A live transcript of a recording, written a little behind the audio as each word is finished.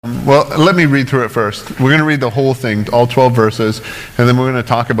Well, let me read through it first. We're going to read the whole thing, all 12 verses, and then we're going to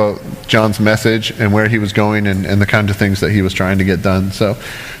talk about John's message and where he was going and the kind of things that he was trying to get done. So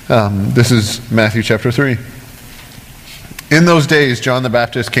this is Matthew chapter 3. In those days, John the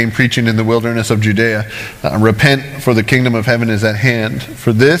Baptist came preaching in the wilderness of Judea, repent, for the kingdom of heaven is at hand.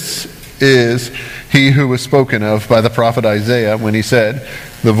 For this is he who was spoken of by the prophet Isaiah when he said,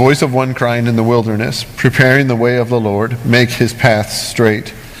 the voice of one crying in the wilderness, preparing the way of the Lord, make his paths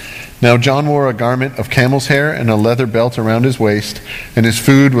straight. Now John wore a garment of camel's hair and a leather belt around his waist, and his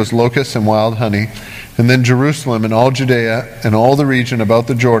food was locusts and wild honey. And then Jerusalem and all Judea and all the region about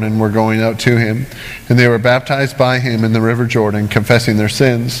the Jordan were going out to him, and they were baptized by him in the river Jordan, confessing their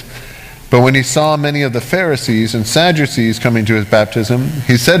sins. But when he saw many of the Pharisees and Sadducees coming to his baptism,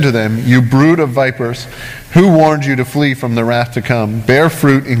 he said to them, you brood of vipers, who warned you to flee from the wrath to come? Bear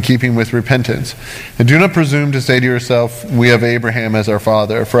fruit in keeping with repentance. And do not presume to say to yourself, we have Abraham as our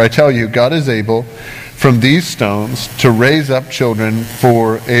father. For I tell you, God is able from these stones to raise up children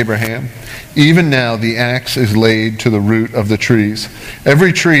for Abraham. Even now the axe is laid to the root of the trees.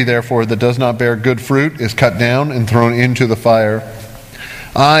 Every tree, therefore, that does not bear good fruit is cut down and thrown into the fire.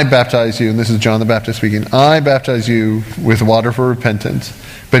 I baptize you, and this is John the Baptist speaking, I baptize you with water for repentance.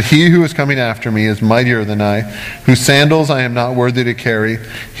 But he who is coming after me is mightier than I, whose sandals I am not worthy to carry.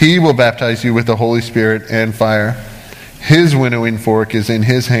 He will baptize you with the Holy Spirit and fire. His winnowing fork is in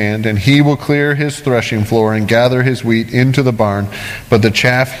his hand, and he will clear his threshing floor and gather his wheat into the barn, but the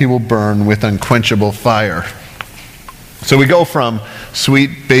chaff he will burn with unquenchable fire. So we go from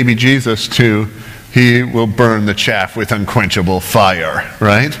sweet baby Jesus to he will burn the chaff with unquenchable fire,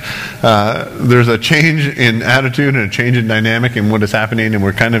 right? There's a change in attitude and a change in dynamic in what is happening, and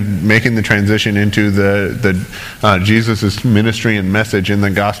we're kind of making the transition into the Jesus' ministry and message in the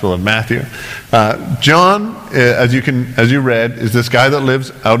Gospel of Matthew. John, as you read, is this guy that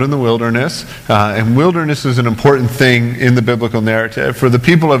lives out in the wilderness, and wilderness is an important thing in the biblical narrative. For the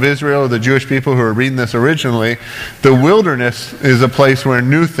people of Israel, the Jewish people who are reading this originally, the wilderness is a place where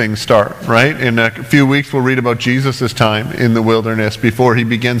new things start, right? In a few weeks we'll read about Jesus' time in the wilderness before he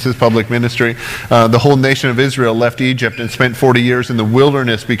begins his public ministry. The whole nation of Israel left Egypt and spent 40 years in the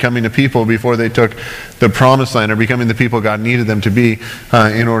wilderness becoming a people before they took the promised land, or becoming the people God needed them to be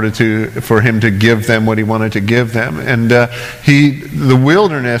in order for him to give them what he wanted to give them. And the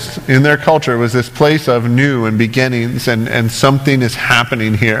wilderness in their culture was this place of new and beginnings, and something is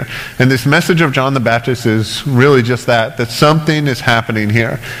happening here. And this message of John the Baptist is really just that something is happening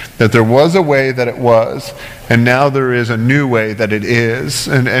here, that there was a way that it was, and now there is a new way that it is.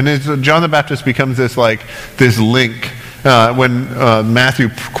 And John the Baptist becomes this link. When Matthew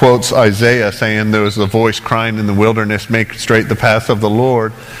quotes Isaiah saying there was a voice crying in the wilderness, make straight the path of the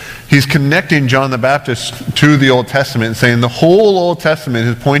Lord, he's connecting John the Baptist to the Old Testament, saying the whole Old Testament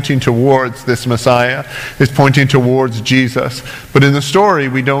is pointing towards this Messiah, is pointing towards Jesus. But in the story,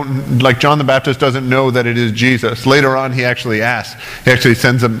 we don't, like John the Baptist doesn't know that it is Jesus. Later on, he actually asks. He actually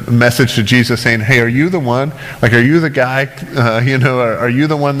sends a message to Jesus saying, hey, are you the one? Are you the guy? Are you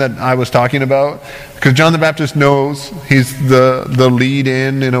the one that I was talking about? Because John the Baptist knows he's the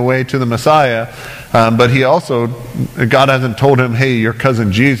lead-in a way to the Messiah. But he also, God hasn't told him, hey, your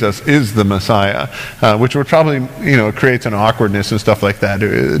cousin Jesus is the Messiah, which would probably, creates an awkwardness and stuff like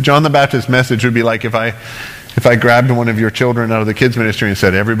that. John the Baptist's message would be like if I grabbed one of your children out of the kids ministry and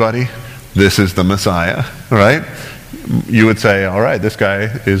said, everybody, this is the Messiah, right? You would say, all right, this guy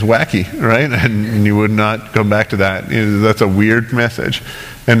is wacky, right? And you would not go back to that. That's a weird message.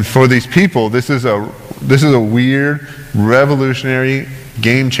 And for these people, this is a weird, revolutionary,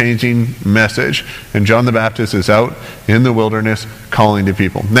 game-changing message. And John the Baptist is out in the wilderness calling to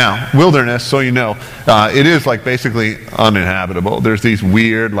people. Now, wilderness, so you know, it is basically uninhabitable. There's these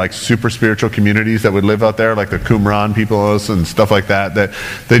weird, super spiritual communities that would live out there, like the Qumran peoples and stuff like that,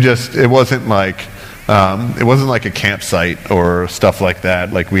 it wasn't like a campsite or stuff like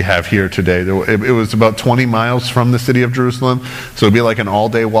that like we have here today. It was about 20 miles from the city of Jerusalem, so it'd be like an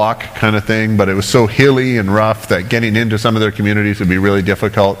all-day walk kind of thing, but it was so hilly and rough that getting into some of their communities would be really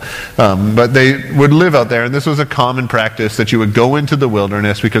difficult. But they would live out there, and this was a common practice that you would go into the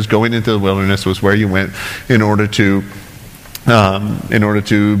wilderness, because going into the wilderness was where you went in order to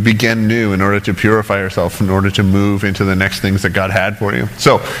begin new, in order to purify yourself, in order to move into the next things that God had for you.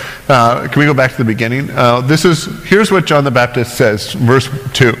 So, can we go back to the beginning? Here's what John the Baptist says, verse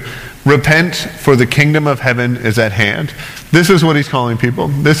 2. Repent, for the kingdom of heaven is at hand. This is what he's calling people.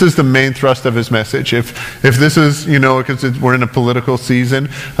 This is the main thrust of his message. If this is, because we're in a political season,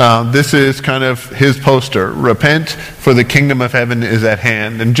 this is kind of his poster. Repent, for the kingdom of heaven is at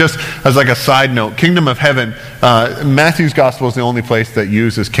hand. And just as like a side note, kingdom of heaven, Matthew's gospel is the only place that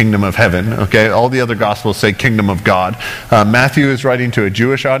uses kingdom of heaven. Okay, all the other gospels say kingdom of God. Matthew is writing to a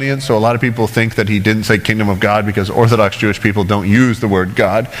Jewish audience, so a lot of people think that he didn't say kingdom of God because Orthodox Jewish people don't use the word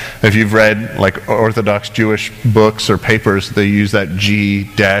God. If you've read like Orthodox Jewish books or papers, they use that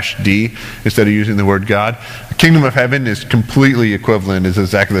G-D instead of using the word God. Kingdom of heaven is completely equivalent, is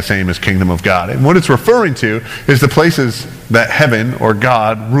exactly the same as kingdom of God. And what it's referring to is the places that heaven or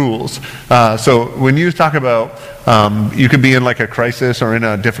God rules. So when you talk about, you could be in like a crisis or in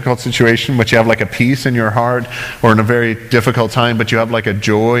a difficult situation, but you have like a peace in your heart, or in a very difficult time, but you have like a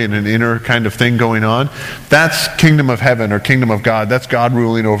joy and an inner kind of thing going on. That's kingdom of heaven or kingdom of God. That's God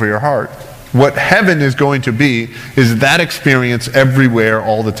ruling over your heart. What heaven is going to be is that experience everywhere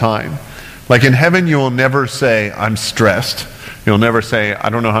all the time. Like in heaven, you will never say, I'm stressed. You'll never say, I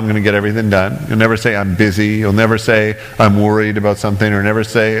don't know how I'm going to get everything done. You'll never say, I'm busy. You'll never say, I'm worried about something, or never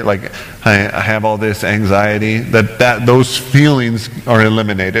say, like, I have all this anxiety. Those feelings are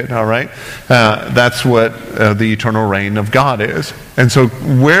eliminated, all right? That's what the eternal reign of God is. And so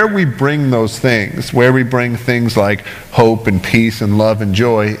where we bring those things, where we bring things like hope and peace and love and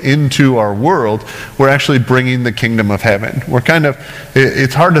joy into our world, we're actually bringing the kingdom of heaven.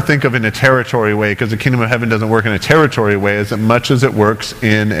 It's hard to think of in a territory way, because the kingdom of heaven doesn't work in a territory way as much as it works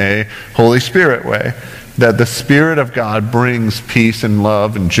in a Holy Spirit way. That the Spirit of God brings peace and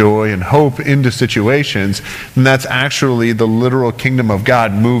love and joy and hope into situations, and that's actually the literal kingdom of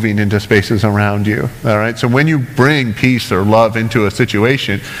God moving into spaces around you. All right. So when you bring peace or love into a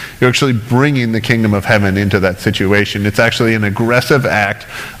situation, you're actually bringing the kingdom of heaven into that situation. It's actually an aggressive act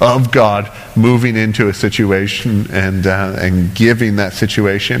of God moving into a situation and giving that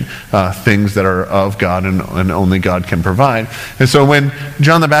situation things that are of God and only God can provide. And so when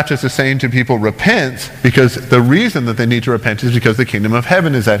John the Baptist is saying to people, repent, because the reason that they need to repent is because the kingdom of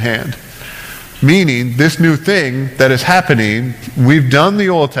heaven is at hand. Meaning, this new thing that is happening, we've done the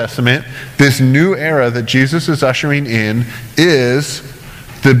Old Testament, this new era that Jesus is ushering in is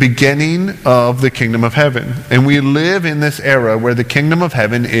the beginning of the kingdom of heaven. And we live in this era where the kingdom of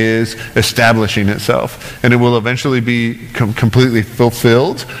heaven is establishing itself. And it will eventually be completely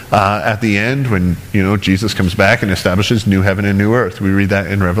fulfilled at the end when, Jesus comes back and establishes new heaven and new earth. We read that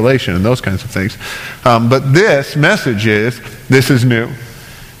in Revelation and those kinds of things. But this message this is new.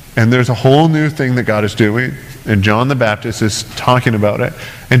 And there's a whole new thing that God is doing. And John the Baptist is talking about it.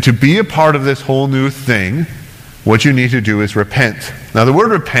 And to be a part of this whole new thing, what you need to do is repent. Now the word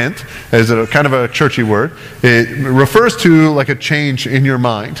repent is a kind of a churchy word. It refers to like a change in your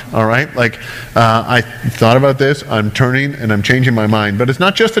mind, all right? Like, I thought about this, I'm turning and I'm changing my mind. But it's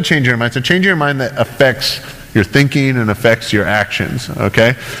not just a change in your mind, it's a change in your mind that affects your thinking and affects your actions,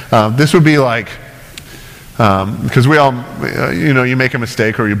 okay? This would be like, because we all, you make a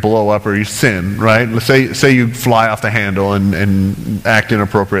mistake or you blow up or you sin, right? Let's say you fly off the handle and act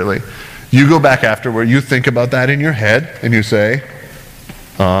inappropriately. You go back afterward, you think about that in your head, and you say,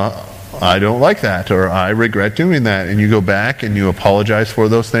 I don't like that, or I regret doing that. And you go back and you apologize for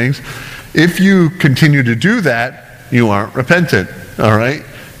those things. If you continue to do that, you aren't repentant, all right?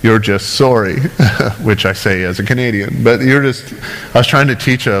 You're just sorry, which I say as a Canadian. But I was trying to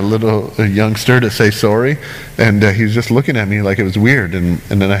teach a youngster to say sorry, and he was just looking at me like it was weird. And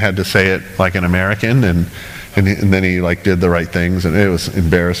then I had to say it like an American, and then he did the right things, and it was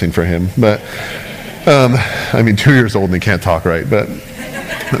embarrassing for him. But 2 years old and he can't talk right. But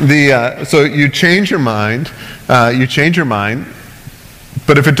so you change your mind. But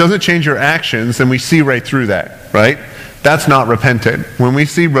if it doesn't change your actions, then we see right through that, right? That's not repentant. When we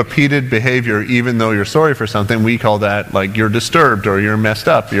see repeated behavior, even though you're sorry for something, we call that like you're disturbed or you're messed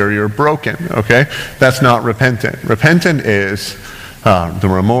up or you're broken. Okay, that's not repentant. Repentant is the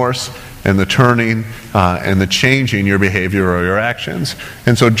remorse and the turning and the changing your behavior or your actions.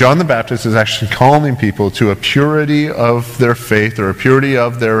 And so John the Baptist is actually calling people to a purity of their faith or a purity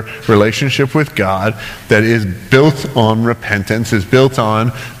of their relationship with God that is built on repentance, is built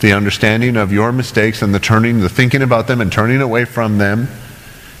on the understanding of your mistakes and the thinking about them and turning away from them,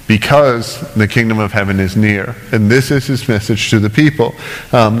 because the kingdom of heaven is near. And this is his message to the people.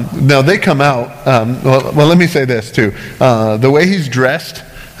 Now they come out, well, let me say this too. The way he's dressed,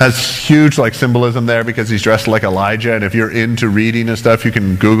 has huge like symbolism there because he's dressed like Elijah. And if you're into reading and stuff, you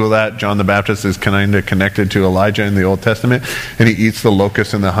can Google that. John the Baptist is kind of connected to Elijah in the Old Testament, and he eats the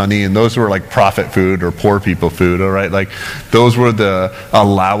locusts and the honey, and those were like prophet food or poor people food. All right, like those were the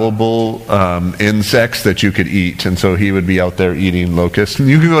allowable insects that you could eat, and so he would be out there eating locusts. And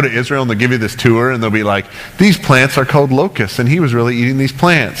you can go to Israel and they'll give you this tour, and they'll be like, these plants are called locusts, and he was really eating these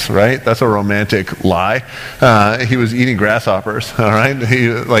plants, right? That's a romantic lie. He was eating grasshoppers, all right?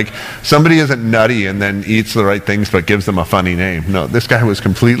 Like somebody isn't nutty and then eats the right things but gives them a funny name. No, this guy was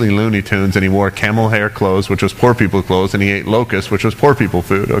completely Looney Tunes, and he wore camel hair clothes, which was poor people clothes, and he ate locusts, which was poor people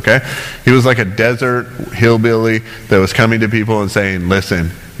food, okay? He was like a desert hillbilly that was coming to people and saying,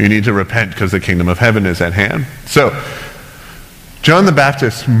 listen, you need to repent because the kingdom of heaven is at hand. So, John the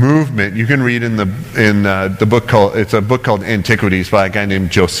Baptist's movement, you can read in the book called Antiquities by a guy named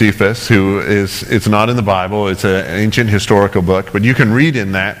Josephus, it's not in the Bible, it's an ancient historical book, but you can read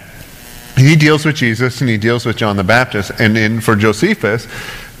in that. He deals with Jesus and he deals with John the Baptist, and for Josephus,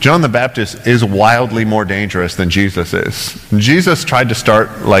 John the Baptist is wildly more dangerous than Jesus is. Jesus tried to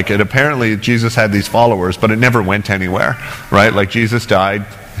start like it. Apparently, Jesus had these followers, but it never went anywhere, right? Like Jesus died.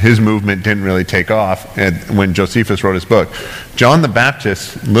 His movement didn't really take off when Josephus wrote his book. John the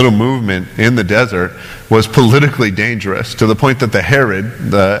Baptist's little movement in the desert was politically dangerous to the point that the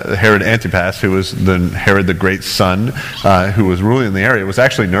Herod Antipas, who was Herod the Great's son, who was ruling the area, was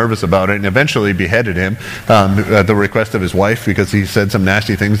actually nervous about it and eventually beheaded him at the request of his wife because he said some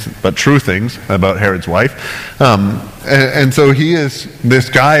nasty things, but true things about Herod's wife. And so he is this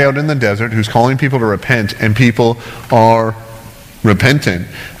guy out in the desert who's calling people to repent, and people are repentant.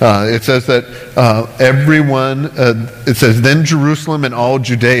 It says that it says, then Jerusalem and all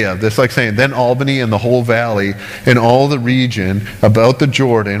Judea, that's like saying then Albany and the whole valley and all the region about the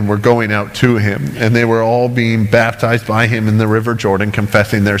Jordan were going out to him, and they were all being baptized by him in the river Jordan,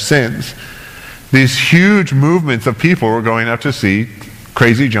 confessing their sins. These huge movements of people were going out to see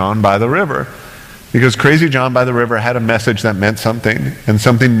Crazy John by the river. Because Crazy John by the river had a message that meant something, and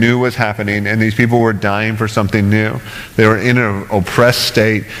something new was happening, and these people were dying for something new. They were in an oppressed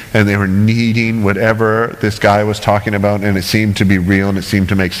state, and they were needing whatever this guy was talking about, and it seemed to be real, and it seemed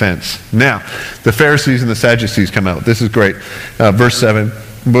to make sense. Now, the Pharisees and the Sadducees come out. This is great. Verse 7.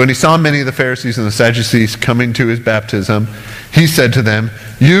 But when he saw many of the Pharisees and the Sadducees coming to his baptism, he said to them,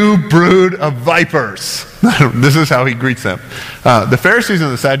 "You brood of vipers." This is how he greets them. The Pharisees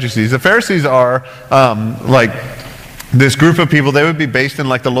and the Sadducees. The Pharisees are like this group of people. They would be based in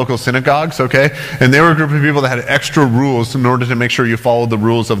like the local synagogues, okay? And they were a group of people that had extra rules in order to make sure you followed the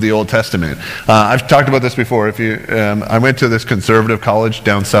rules of the Old Testament. I've talked about this before. I went to this conservative college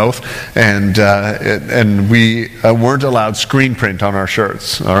down south, and we weren't allowed screen print on our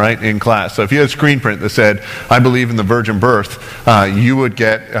shirts, all right, in class. So if you had screen print that said, "I believe in the virgin birth," you would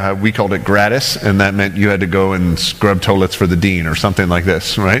get, we called it gratis, and that meant you had to go and scrub toilets for the dean or something like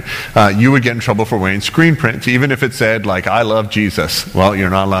this, right? You would get in trouble for wearing screen print, even if it said, like, "I love Jesus." Well, you're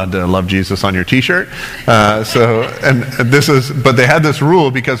not allowed to love Jesus on your t-shirt. But they had this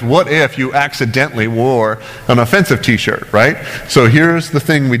rule because what if you accidentally wore an offensive t-shirt, right? So here's the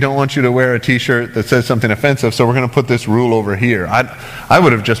thing, we don't want you to wear a t-shirt that says something offensive, so we're going to put this rule over here. I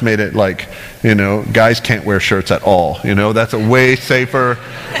would have just made it like, guys can't wear shirts at all. That's a way safer.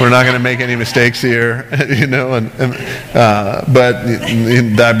 We're not going to make any mistakes here, but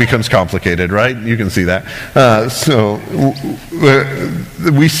that becomes complicated, right? You can see that. So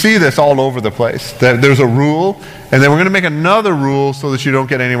we see this all over the place. There's a rule, and then we're going to make another rule so that you don't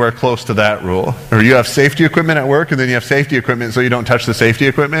get anywhere close to that rule. Or you have safety equipment at work, and then you have safety equipment so you don't touch the safety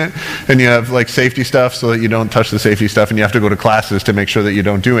equipment, and you have like safety stuff so that you don't touch the safety stuff, and you have to go to classes to make sure that you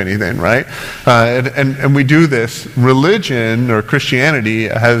don't do anything, right? And we do this. Religion or Christianity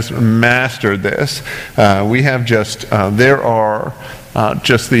has mastered this. We have there are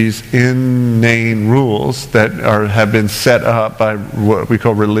just these inane rules that have been set up by what we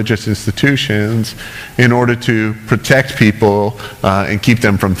call religious institutions in order to protect people and keep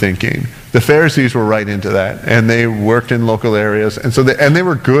them from thinking. The Pharisees were right into that, and they worked in local areas, and they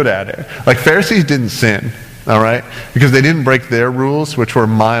were good at it. Like, Pharisees didn't sin. All right? Because they didn't break their rules, which were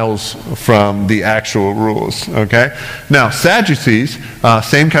miles from the actual rules. Okay? Now, Sadducees,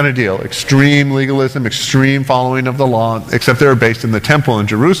 same kind of deal. Extreme legalism, extreme following of the law, except they were based in the temple in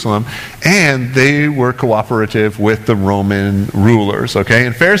Jerusalem, and they were cooperative with the Roman rulers. Okay?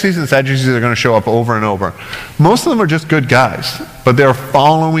 And Pharisees and Sadducees are going to show up over and over. Most of them are just good guys. but they're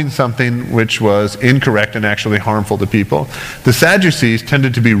following something which was incorrect and actually harmful to people. The Sadducees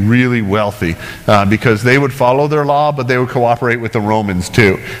tended to be really wealthy because they would follow their law, but they would cooperate with the Romans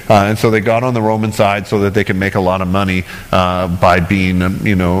too. And so they got on the Roman side so that they could make a lot of money by being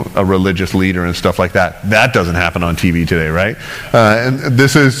a religious leader and stuff like that. That doesn't happen on TV today, right? And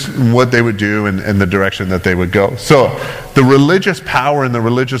this is what they would do and the direction that they would go. So the religious power and the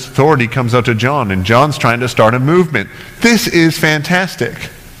religious authority comes out to John, and John's trying to start a movement. This is fantastic,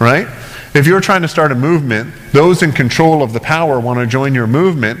 right? If you're trying to start a movement, those in control of the power want to join your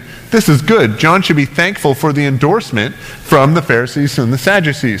movement. This is good. John should be thankful for the endorsement from the Pharisees and the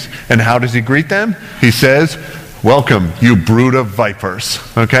Sadducees. And how does he greet them? He says, "Welcome, you brood of vipers."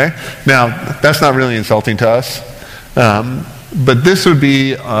 Okay? Now, that's not really insulting to us. But this would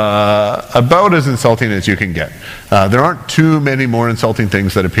be about as insulting as you can get. There aren't too many more insulting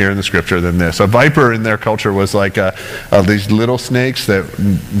things that appear in the scripture than this. A viper in their culture was like these little snakes that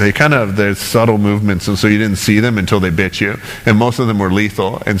there's subtle movements, and so you didn't see them until they bit you. And most of them were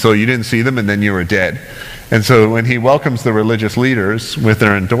lethal, and so you didn't see them and then you were dead. And so when he welcomes the religious leaders with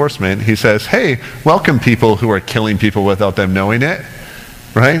their endorsement, he says, "Hey, welcome people who are killing people without them knowing it,"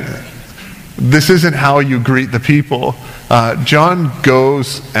 right? This isn't how you greet the people. John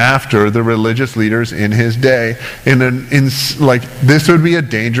goes after the religious leaders in his day. This would be a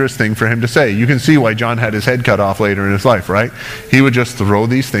dangerous thing for him to say. You can see why John had his head cut off later in his life, right? He would just throw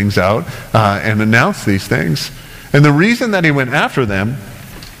these things out and announce these things. And the reason that he went after them,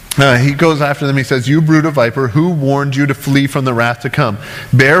 he goes after them, he says, "You brood of viper, who warned you to flee from the wrath to come?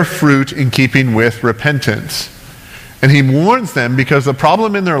 Bear fruit in keeping with repentance." And he warns them because the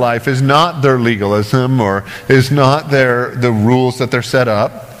problem in their life is not their legalism or is not the rules that they're set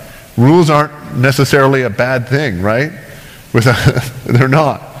up. Rules aren't necessarily a bad thing, right? They're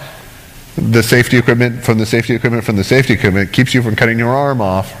not. The safety equipment keeps you from cutting your arm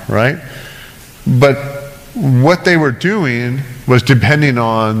off, right? But what they were doing was depending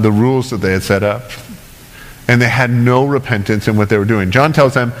on the rules that they had set up. And they had no repentance in what they were doing. John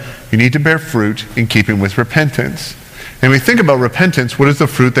tells them, you need to bear fruit in keeping with repentance. And when we think about repentance, what is the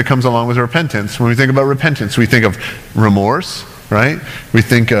fruit that comes along with repentance? When we think about repentance, we think of remorse, right? We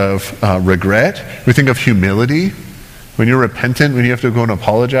think of regret. We think of humility. When you're repentant, when you have to go and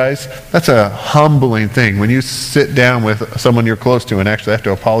apologize, that's a humbling thing. When you sit down with someone you're close to and actually have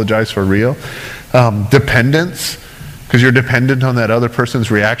to apologize for real. Dependence, because you're dependent on that other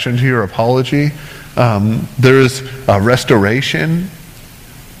person's reaction to your apology. There's restoration,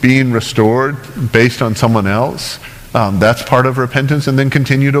 being restored based on someone else. That's part of repentance. And then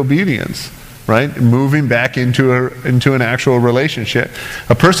continued obedience, right? Moving back into an actual relationship.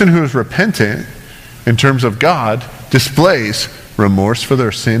 A person who is repentant in terms of God displays remorse for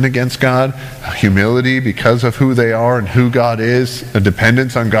their sin against God, humility because of who they are and who God is, a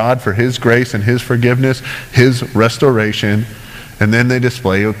dependence on God for His grace and His forgiveness, His restoration, and then they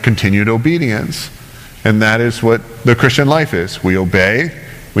display a continued obedience. And that is what the Christian life is. We obey,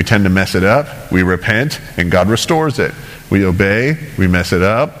 we tend to mess it up, we repent, and God restores it. We obey, we mess it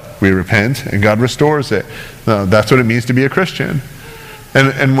up, we repent, and God restores it. That's what it means to be a Christian.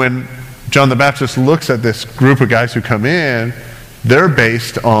 And when John the Baptist looks at this group of guys who come in, they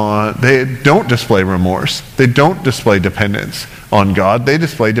don't display remorse. They don't display dependence on God. They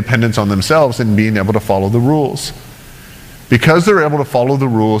display dependence on themselves and being able to follow the rules. Because they're able to follow the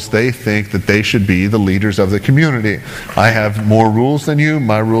rules, they think that they should be the leaders of the community. I have more rules than you.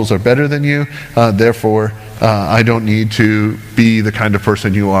 My rules are better than you. Therefore, I don't need to be the kind of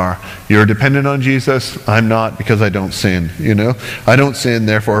person you are. You're dependent on Jesus. I'm not, because I don't sin. I don't sin,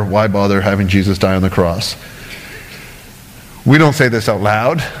 therefore why bother having Jesus die on the cross? We don't say this out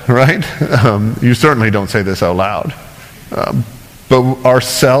loud, right? You certainly don't say this out loud. But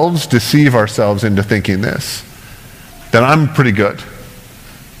ourselves deceive ourselves into thinking this. That I'm pretty good.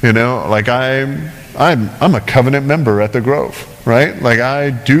 Like I'm a covenant member at the Grove, right? Like I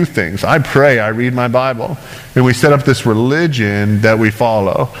do things. I pray, I read my Bible. And we set up this religion that we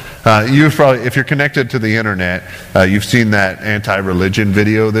follow. If you're connected to the internet, you've seen that anti-religion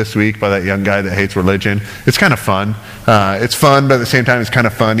video this week by that young guy that hates religion. It's kind of fun. It's fun, but at the same time it's kind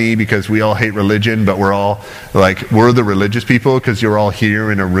of funny because we all hate religion, but we're the religious people because you're all here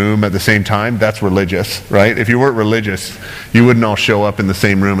in a room at the same time. That's religious, right? If you weren't religious, you wouldn't all show up in the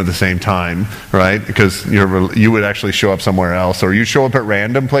same room at the same time, right? Because you would actually show up somewhere else, or you show up at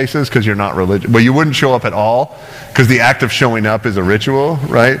random places because you're not religious. Well, you wouldn't show up at all because the act of showing up is a ritual,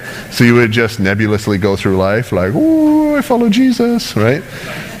 right? So you would just nebulously go through life like, "Ooh, I follow Jesus," right?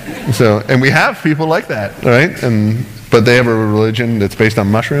 And we have people like that, right? But they have a religion that's based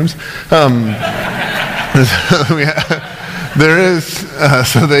on mushrooms. there is,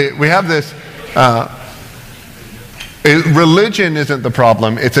 we have this, religion isn't the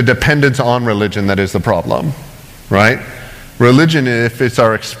problem, it's a dependence on religion that is the problem, right? Religion, if it's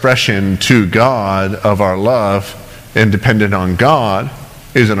our expression to God of our love and dependent on God,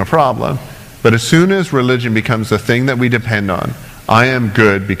 isn't a problem. But as soon as religion becomes the thing that we depend on, I am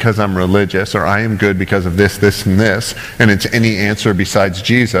good because I'm religious, or I am good because of this, this, and this, and it's any answer besides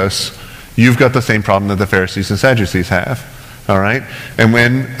Jesus, you've got the same problem that the Pharisees and Sadducees have. All right? And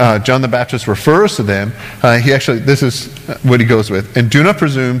when John the Baptist refers to them, this is what he goes with. And do not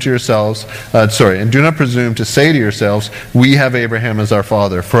presume to yourselves, and do not presume to say to yourselves, we have Abraham as our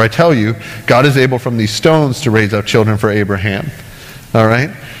father. For I tell you, God is able from these stones to raise up children for Abraham. All right?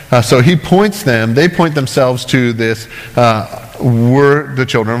 So he points them, they point themselves to this, we're the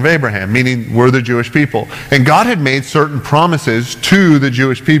children of Abraham, meaning we're the Jewish people. And God had made certain promises to the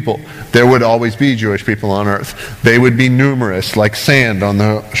Jewish people. There would always be Jewish people on earth. They would be numerous, like sand on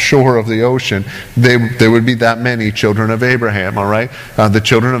the shore of the ocean. There would be that many children of Abraham, all right? The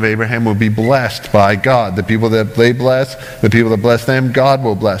children of Abraham will be blessed by God. The people that they bless, the people that bless them, God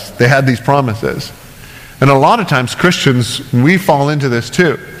will bless. They had these promises. And a lot of times Christians, we fall into this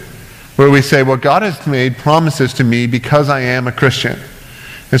too, where we say, well, God has made promises to me because I am a Christian.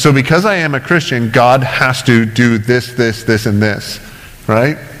 And so because I am a Christian, God has to do this, this, this, and this,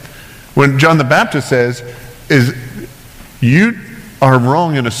 right? When John the Baptist says, you are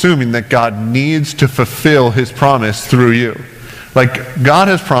wrong in assuming that God needs to fulfill his promise through you. Like, God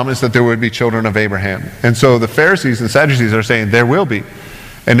has promised that there would be children of Abraham. And so the Pharisees and Sadducees are saying, there will be.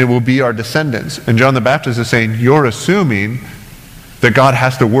 And it will be our descendants. And John the Baptist is saying, you're assuming that God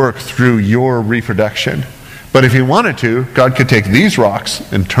has to work through your reproduction. But if he wanted to, God could take these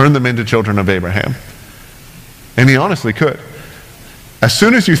rocks and turn them into children of Abraham. And he honestly could. As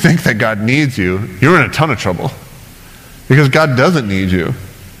soon as you think that God needs you, you're in a ton of trouble. Because God doesn't need you.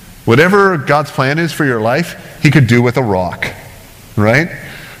 Whatever God's plan is for your life, he could do with a rock. Right?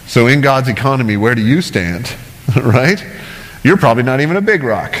 So in God's economy, where do you stand? Right? You're probably not even a big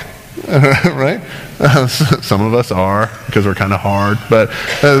rock. Right? Some of us are, because we're kind of hard. But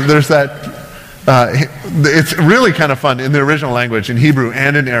there's that. It's really kind of fun in the original language, in Hebrew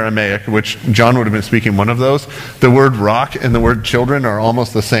and in Aramaic, which John would have been speaking one of those. The word rock and the word children are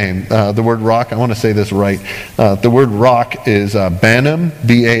almost the same. The word rock, I want to say this right. The word rock is banim,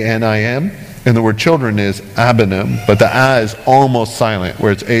 B-A-N-I-M, and the word children is abanim, but the a is almost silent,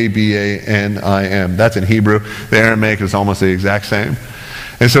 where it's A-B-A-N-I-M. That's in Hebrew. The Aramaic is almost the exact same.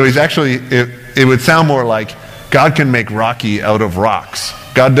 And so he's actually, it would sound more like God can make Rocky out of rocks.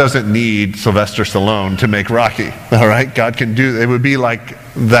 God doesn't need Sylvester Stallone to make Rocky, all right? God can do, it would be like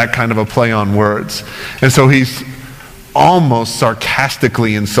that kind of a play on words. And so he's almost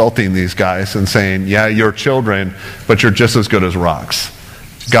sarcastically insulting these guys and saying, yeah, you're children, but you're just as good as rocks.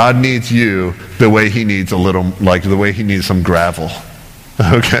 God needs you the way he needs the way he needs some gravel.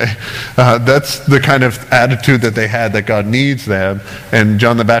 Okay? That's the kind of attitude that they had, that God needs them. And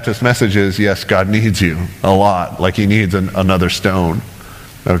John the Baptist's message is, yes, God needs you a lot, like he needs another stone.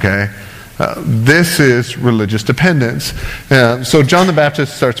 Okay? This is religious dependence. So John the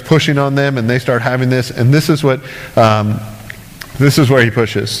Baptist starts pushing on them, and they start having this, and this is where he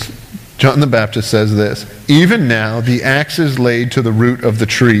pushes. John the Baptist says this, even now the axe is laid to the root of the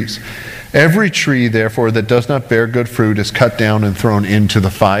trees. Every tree, therefore, that does not bear good fruit is cut down and thrown into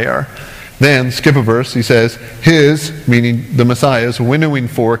the fire. Then, skip a verse, he says, his, meaning the Messiah's, winnowing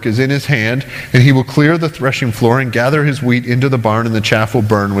fork is in his hand, and he will clear the threshing floor and gather his wheat into the barn, and the chaff will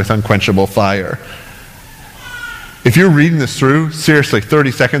burn with unquenchable fire. If you're reading this through, seriously,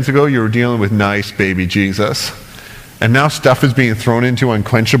 30 seconds ago, you were dealing with nice baby Jesus. And now stuff is being thrown into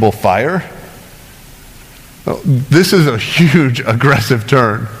unquenchable fire? This is a huge, aggressive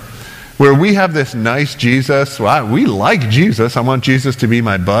turn. Where we have this nice Jesus, we like Jesus, I want Jesus to be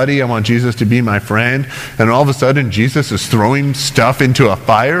my buddy, I want Jesus to be my friend, and all of a sudden Jesus is throwing stuff into a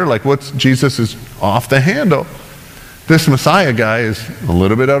fire? Like, Jesus is off the handle. This Messiah guy is a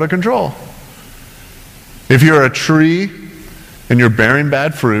little bit out of control. If you're a tree and you're bearing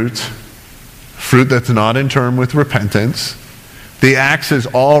bad fruit that's not in term with repentance, the axe is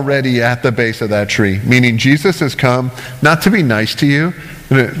already at the base of that tree, meaning Jesus has come not to be nice to you.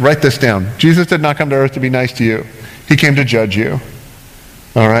 Write this down. Jesus did not come to earth to be nice to you. He came to judge you.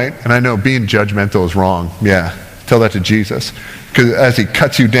 All right? And I know being judgmental is wrong. Yeah. Tell that to Jesus. Because as he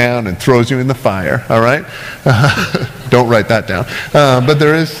cuts you down and throws you in the fire. All right? Don't write that down. But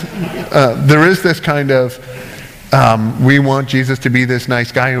there is this kind of, we want Jesus to be this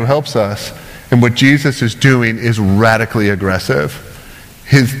nice guy who helps us. And what Jesus is doing is radically aggressive.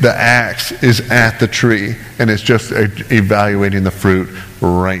 the axe is at the tree, and it's just evaluating the fruit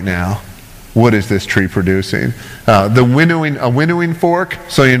right now. What is this tree producing? A winnowing fork,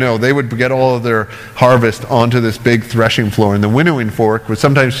 so they would get all of their harvest onto this big threshing floor, and the winnowing fork would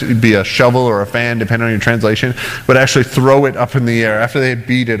sometimes be a shovel or a fan, depending on your translation, would actually throw it up in the air. After they had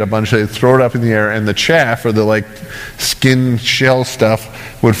beat it a bunch, they'd throw it up in the air, and the chaff, or the skin shell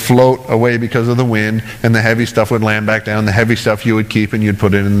stuff, would float away because of the wind, and the heavy stuff would land back down. The heavy stuff you would keep, and you'd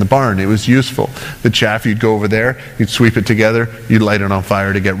put it in the barn. It was useful. The chaff, you'd go over there, you'd sweep it together, you'd light it on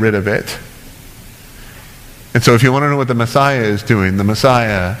fire to get rid of it. And so if you want to know what the Messiah is doing, the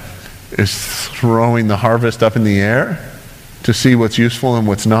Messiah is throwing the harvest up in the air to see what's useful and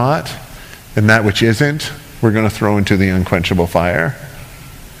what's not, and that which isn't, we're going to throw into the unquenchable fire.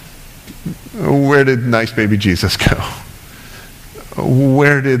 Where did nice baby Jesus go?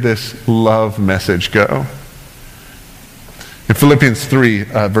 Where did this love message go? In Philippians 3,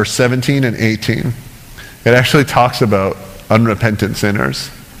 verse 17 and 18, it actually talks about unrepentant sinners.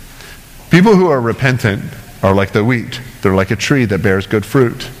 People who are repentant are like the wheat. They're like a tree that bears good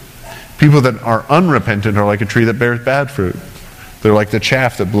fruit. People that are unrepentant are like a tree that bears bad fruit. They're like the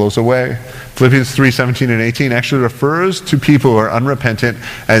chaff that blows away. Philippians 3, 17 and 18 actually refers to people who are unrepentant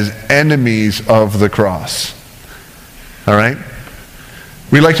as enemies of the cross. All right?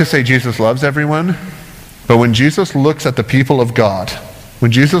 We like to say Jesus loves everyone, but when Jesus looks at the people of God,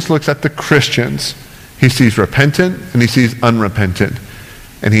 when Jesus looks at the Christians, he sees repentant and he sees unrepentant.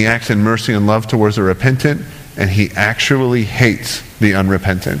 And he acts in mercy and love towards the repentant, and he actually hates the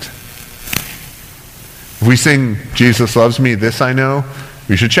unrepentant. If we sing, Jesus loves me, this I know,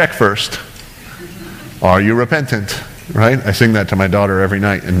 we should check first. Are you repentant? Right? I sing that to my daughter every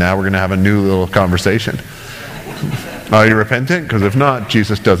night, and now we're going to have a new little conversation. Are you repentant? Because if not,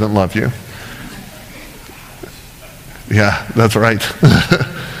 Jesus doesn't love you. Yeah, that's right.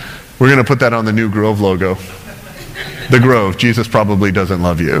 We're going to put that on the new Grove logo. The Grove, Jesus probably doesn't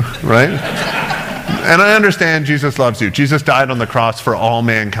love you, right? And I understand Jesus loves you. Jesus died on the cross for all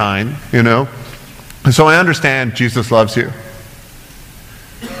mankind, And so I understand Jesus loves you.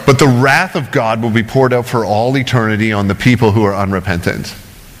 But the wrath of God will be poured out for all eternity on the people who are unrepentant.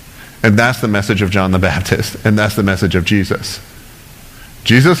 And that's the message of John the Baptist, and that's the message of Jesus.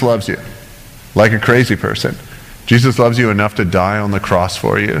 Jesus loves you like a crazy person. Jesus loves you enough to die on the cross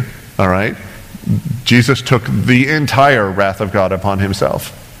for you, all right? Jesus took the entire wrath of God upon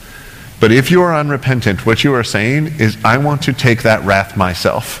himself. But if you are unrepentant, what you are saying is, I want to take that wrath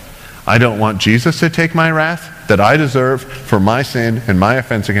myself. I don't want Jesus to take my wrath that I deserve for my sin and my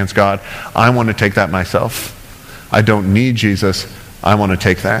offense against God. I want to take that myself. I don't need Jesus. I want to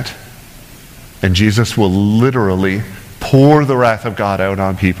take that. And Jesus will literally pour the wrath of God out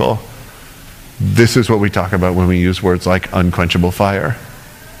on people. This is what we talk about when we use words like unquenchable fire.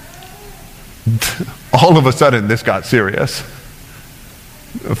 All of a sudden, this got serious.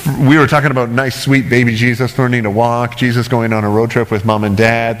 We were talking about nice, sweet baby Jesus learning to walk, Jesus going on a road trip with mom and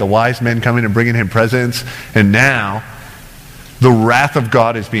dad, the wise men coming and bringing him presents, and now the wrath of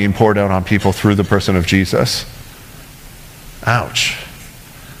God is being poured out on people through the person of Jesus. Ouch.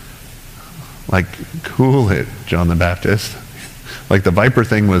 Like, cool it, John the Baptist. Like the viper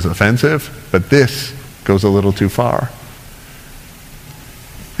thing was offensive, but this goes a little too far.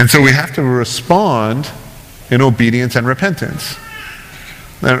 And so we have to respond in obedience and repentance.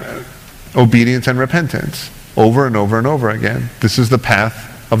 Obedience and repentance, over and over and over again. This is the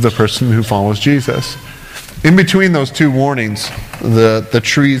path of the person who follows Jesus. In between those two warnings, the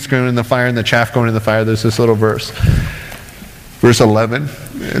trees going in the fire and the chaff going in the fire, there's this little verse. Verse 11,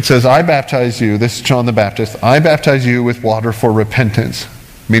 it says, I baptize you, this is John the Baptist, I baptize you with water for repentance.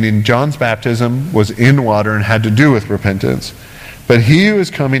 Meaning John's baptism was in water and had to do with repentance. But he who is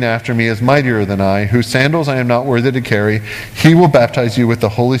coming after me is mightier than I, whose sandals I am not worthy to carry. He will baptize you with the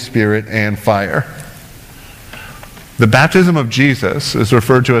Holy Spirit and fire. The baptism of Jesus is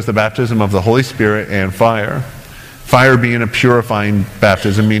referred to as the baptism of the Holy Spirit and fire. Fire being a purifying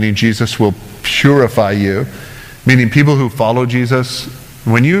baptism, meaning Jesus will purify you. Meaning people who follow Jesus,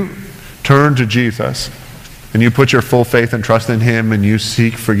 when you turn to Jesus and you put your full faith and trust in him and you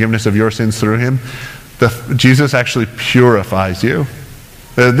seek forgiveness of your sins through him, Jesus actually purifies you.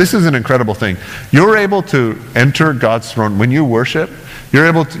 This is an incredible thing. You're able to enter God's throne. When you worship,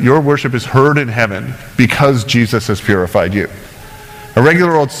 your worship is heard in heaven because Jesus has purified you. A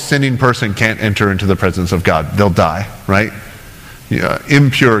regular old sinning person can't enter into the presence of God. They'll die, right?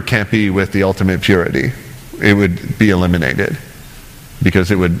 Impure can't be with the ultimate purity. It would be eliminated because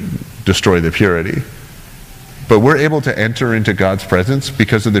it would destroy the purity. But we're able to enter into God's presence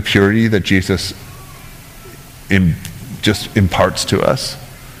because of the purity that Jesus just imparts to us.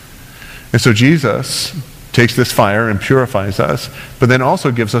 And so Jesus takes this fire and purifies us, but then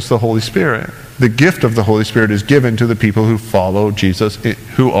also gives us the Holy Spirit. The gift of the Holy Spirit is given to the people who follow Jesus,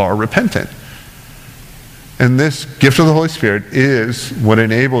 who are repentant. And this gift of the Holy Spirit is what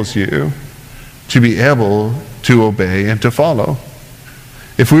enables you to be able to obey and to follow.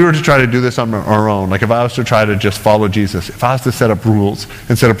 If we were to try to do this on our own, like if I was to try to just follow Jesus, if I was to set up rules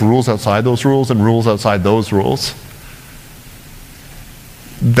and set up rules outside those rules and rules outside those rules,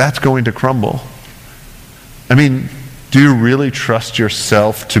 that's going to crumble. I mean, do you really trust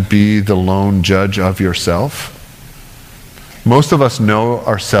yourself to be the lone judge of yourself? Most of us know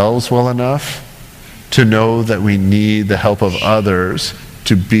ourselves well enough to know that we need the help of others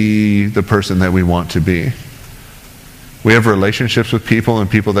to be the person that we want to be. We have relationships with people and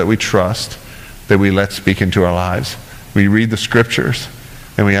people that we trust that we let speak into our lives. We read the scriptures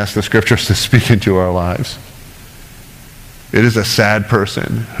and we ask the scriptures to speak into our lives. It is a sad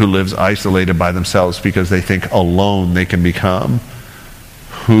person who lives isolated by themselves because they think alone they can become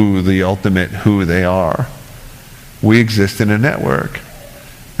who they are. We exist in a network.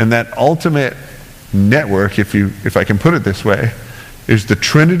 And that ultimate network, if I can put it this way, is the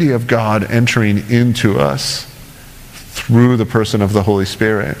Trinity of God entering into us through the person of the Holy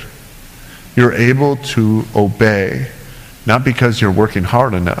Spirit. You're able to obey, not because you're working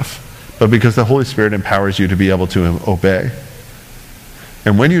hard enough, but because the Holy Spirit empowers you to be able to obey.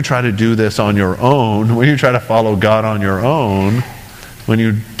 And when you try to do this on your own, when you try to follow God on your own, when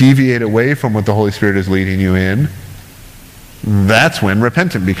you deviate away from what the Holy Spirit is leading you in, that's when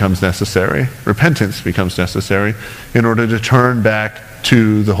repentance becomes necessary. Repentance becomes necessary in order to turn back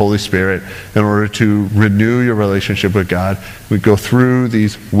to the Holy Spirit, in order to renew your relationship with God. We go through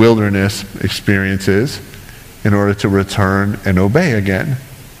these wilderness experiences in order to return and obey again.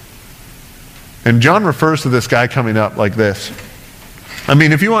 And John refers to this guy coming up like this. I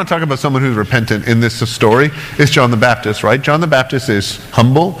mean, if you want to talk about someone who's repentant in this story, it's John the Baptist, right? John the Baptist is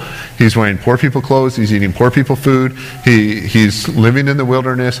humble. He's wearing poor people clothes. He's eating poor people food. He's living in the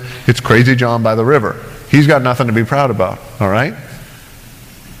wilderness. It's crazy John by the river. He's got nothing to be proud about, all right?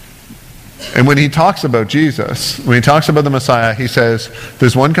 And when he talks about Jesus, when he talks about the Messiah, he says,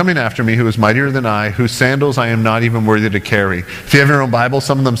 there's one coming after me who is mightier than I, whose sandals I am not even worthy to carry. If you have your own Bible,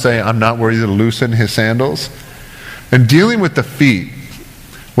 some of them say, I'm not worthy to loosen his sandals. And dealing with the feet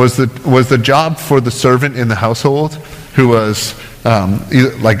was the job for the servant in the household, who was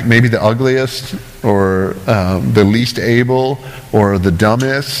either, like maybe the ugliest or the least able or the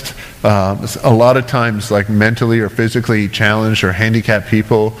dumbest. A lot of times, like mentally or physically challenged or handicapped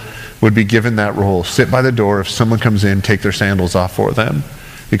people would be given that role. Sit by the door. If someone comes in, take their sandals off for them.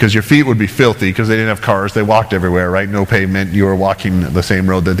 Because your feet would be filthy because they didn't have cars. They walked everywhere, right? No pavement. You were walking the same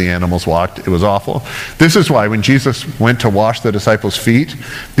road that the animals walked. It was awful. This is why when Jesus went to wash the disciples' feet,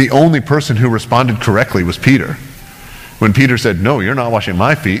 the only person who responded correctly was Peter. When Peter said, no, you're not washing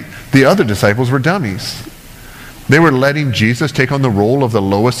my feet, the other disciples were dummies. They were letting Jesus take on the role of the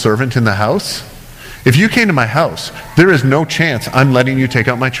lowest servant in the house. If you came to my house, there is no chance I'm letting you take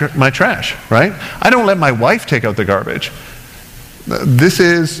out my trash, right? I don't let my wife take out the garbage. That's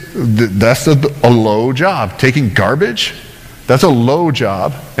a low job. Taking garbage, that's a low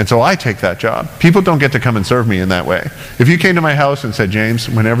job, and so I take that job. People don't get to come and serve me in that way. If you came to my house and said, James,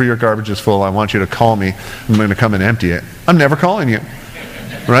 whenever your garbage is full, I want you to call me. I'm going to come and empty it. I'm never calling you,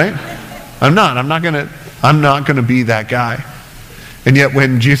 right? I'm not going to be that guy. And yet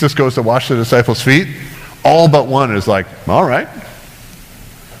when Jesus goes to wash the disciples' feet, all but one is like, all right.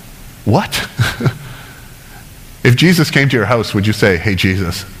 What? If Jesus came to your house, would you say, hey,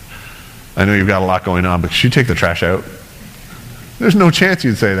 Jesus, I know you've got a lot going on, but should you take the trash out? There's no chance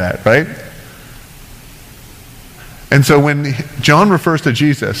you'd say that, right? And so when John refers to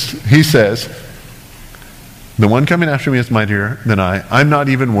Jesus, he says, the one coming after me is mightier than I. I'm not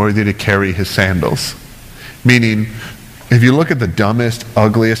even worthy to carry his sandals. Meaning, if you look at the dumbest,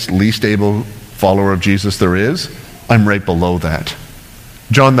 ugliest, least able follower of Jesus there is, I'm right below that.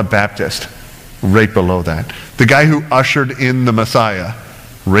 John the Baptist, right below that. The guy who ushered in the Messiah,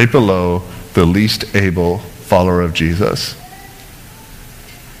 right below the least able follower of Jesus.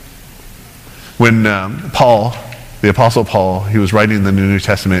 When Paul, the Apostle Paul, he was writing the New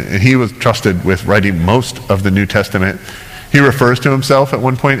Testament, and he was trusted with writing most of the New Testament, he refers to himself at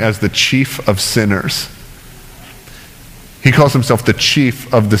one point as the chief of sinners. He calls himself the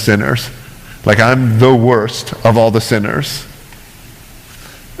chief of the sinners. Like, I'm the worst of all the sinners.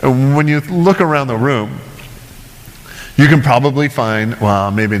 And when you look around the room, you can probably find,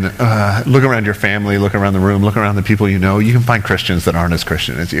 well, maybe look around your family, look around the room, look around the people you know. You can find Christians that aren't as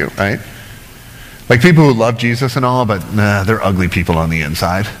Christian as you, right? Like people who love Jesus and all, but they're ugly people on the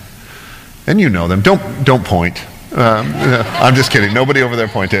inside. And you know them. Don't point. I'm just kidding. Nobody over there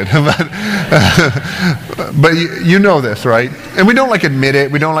pointed. But you know this, right? And we don't like admit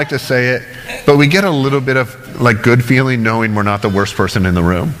it. We don't like to say it. But we get a little bit of like good feeling knowing we're not the worst person in the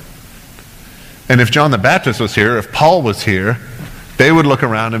room. And if John the Baptist was here, if Paul was here, they would look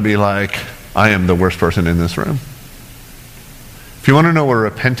around and be like, I am the worst person in this room. If you want to know what a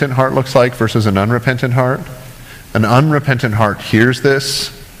repentant heart looks like versus an unrepentant heart, an unrepentant heart hears this,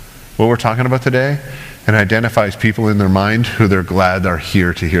 what we're talking about today, and identifies people in their mind who they're glad are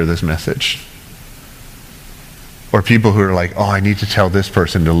here to hear this message. Or people who are like, oh, I need to tell this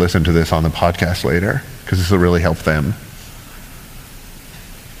person to listen to this on the podcast later, because this will really help them.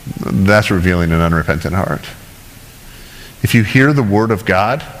 That's revealing an unrepentant heart. If you hear the word of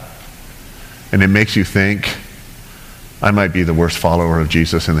God, and it makes you think, I might be the worst follower of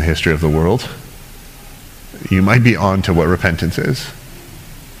Jesus in the history of the world, you might be on to what repentance is.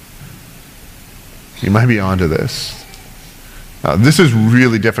 You might be on to this. This is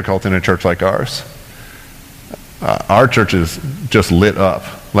really difficult in a church like ours. Our church is just lit up.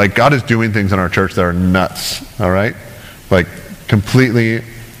 Like, God is doing things in our church that are nuts, all right? Like, completely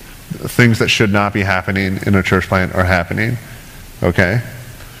things that should not be happening in a church plant are happening, okay?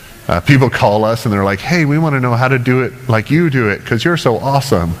 People call us and they're like, hey, we want to know how to do it like you do it because you're so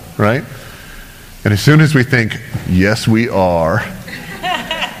awesome, right? And as soon as we think, yes, we are,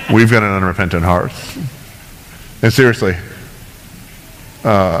 we've got an unrepentant heart. And seriously,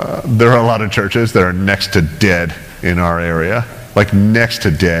 there are a lot of churches that are next to dead in our area, like next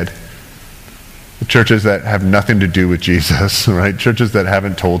to dead. Churches that have nothing to do with Jesus, right? Churches that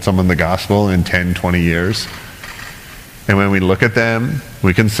haven't told someone the gospel in 10, 20 years. And when we look at them,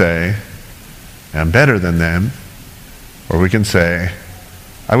 we can say, I'm better than them. Or we can say,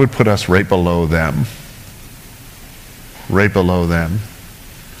 I would put us right below them. Right below them.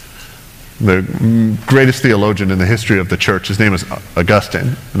 The greatest theologian in the history of the church, his name is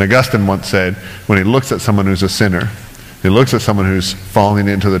Augustine. And Augustine once said, when he looks at someone who's a sinner, he looks at someone who's falling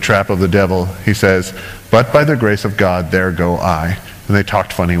into the trap of the devil, he says, but by the grace of God, there go I. And they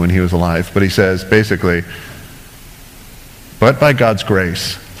talked funny when he was alive. But he says, basically, but by God's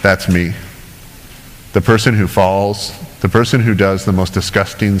grace, that's me. The person who falls, the person who does the most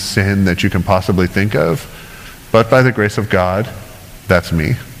disgusting sin that you can possibly think of, but by the grace of God, that's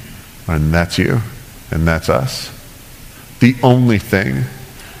me. And that's you. And that's us. The only thing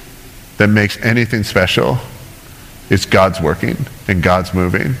that makes anything special is God's working and God's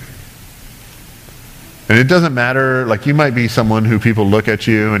moving. And it doesn't matter, like you might be someone who people look at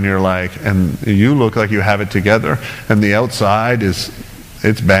you and you're like, and you look like you have it together, and the outside it's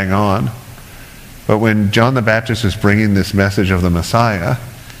bang on. But when John the Baptist is bringing this message of the Messiah,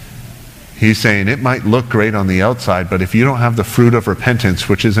 he's saying it might look great on the outside, but if you don't have the fruit of repentance,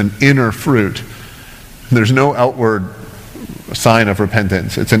 which is an inner fruit, there's no outward sign of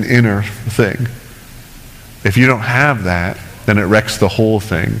repentance. It's an inner thing. If you don't have that, then it wrecks the whole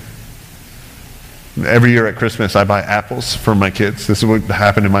thing. Every year at Christmas, I buy apples for my kids. This is what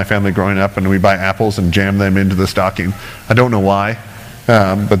happened in my family growing up, and we buy apples and jam them into the stocking. I don't know why,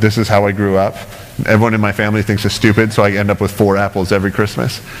 but this is how I grew up. Everyone in my family thinks it's stupid, so I end up with 4 apples every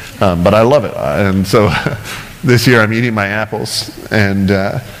Christmas. But I love it. And so this year I'm eating my apples, and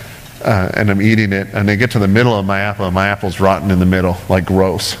I'm eating it, and I get to the middle of my apple, and my apple's rotten in the middle, like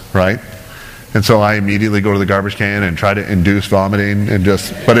gross, right? And so I immediately go to the garbage can and try to induce vomiting, and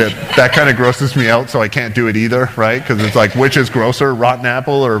that kind of grosses me out, so I can't do it either, right? Because it's like, which is grosser, rotten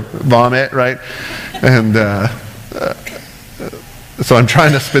apple or vomit, right? And so I'm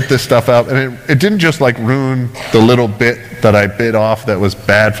trying to spit this stuff out, and it didn't just like ruin the little bit that I bit off that was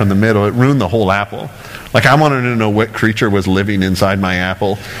bad from the middle, it ruined the whole apple. Like, I wanted to know what creature was living inside my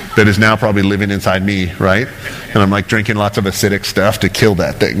apple that is now probably living inside me, right? And I'm like drinking lots of acidic stuff to kill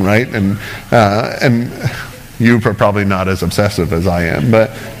that thing, right? And you are probably not as obsessive as I am,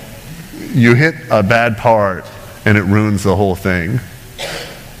 but you hit a bad part and it ruins the whole thing.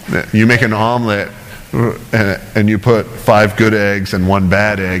 You make an omelet and you put 5 good eggs and 1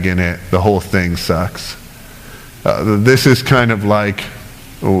 bad egg in it, the whole thing sucks. This is kind of like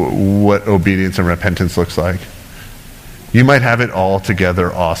what obedience and repentance looks like. You might have it all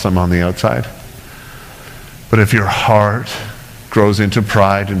together awesome on the outside, but if your heart grows into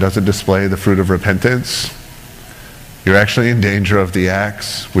pride and doesn't display the fruit of repentance, you're actually in danger of the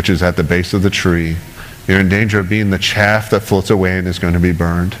axe, which is at the base of the tree. You're in danger of being the chaff that floats away and is going to be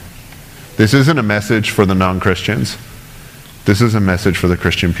burned. This isn't a message for the non-Christians. This is a message for the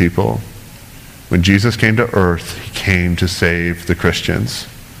Christian people. When Jesus came to earth, he came to save the Christians.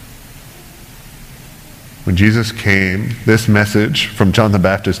 When Jesus came, this message from John the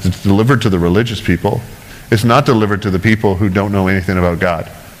Baptist is delivered to the religious people. It's not delivered to the people who don't know anything about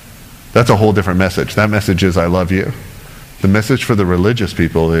God. That's a whole different message. That message is, I love you. The message for the religious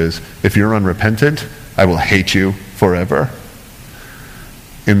people is, if you're unrepentant, I will hate you forever,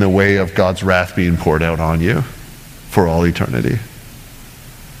 in the way of God's wrath being poured out on you for all eternity.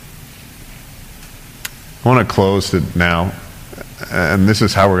 I want to close it now, and this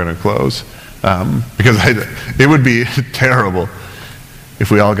is how we're going to close. Because it would be terrible if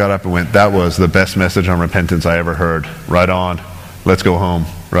we all got up and went, that was the best message on repentance I ever heard. Right on. Let's go home,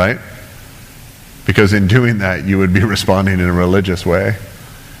 right? Because in doing that, you would be responding in a religious way.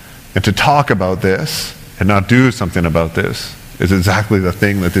 And to talk about this and not do something about this is exactly the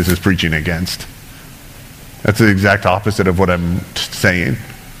thing that this is preaching against. That's the exact opposite of what I'm saying.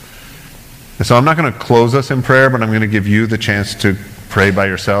 And so I'm not going to close us in prayer, but I'm going to give you the chance to pray by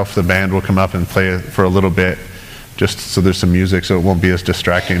yourself. The band will come up and play it for a little bit, just so there's some music so it won't be as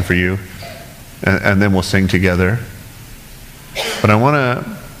distracting for you. And then we'll sing together. But I want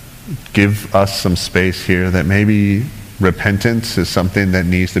to give us some space here that maybe repentance is something that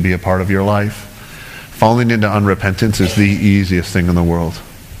needs to be a part of your life. Falling into unrepentance is the easiest thing in the world,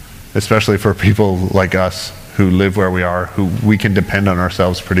 especially for people like us who live where we are, who we can depend on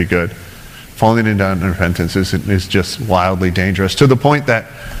ourselves pretty good. Falling into unrepentance is just wildly dangerous, to the point that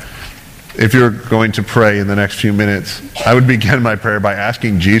if you're going to pray in the next few minutes, I would begin my prayer by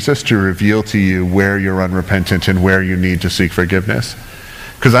asking Jesus to reveal to you where you're unrepentant and where you need to seek forgiveness.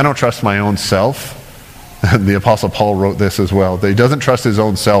 Because I don't trust my own self. The Apostle Paul wrote this as well. That he doesn't trust his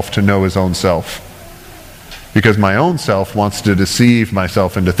own self to know his own self. Because my own self wants to deceive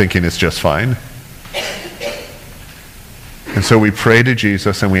myself into thinking it's just fine. And so we pray to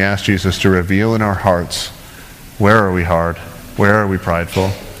Jesus and we ask Jesus to reveal in our hearts, where are we hard? Where are we prideful?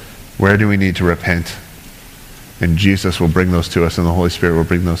 Where do we need to repent? And Jesus will bring those to us, and the Holy Spirit will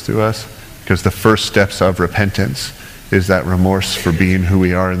bring those to us. Because the first steps of repentance is that remorse for being who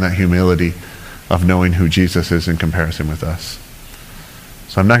we are, and that humility of knowing who Jesus is in comparison with us.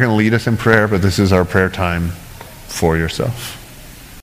 So I'm not going to lead us in prayer, but this is our prayer time for yourself.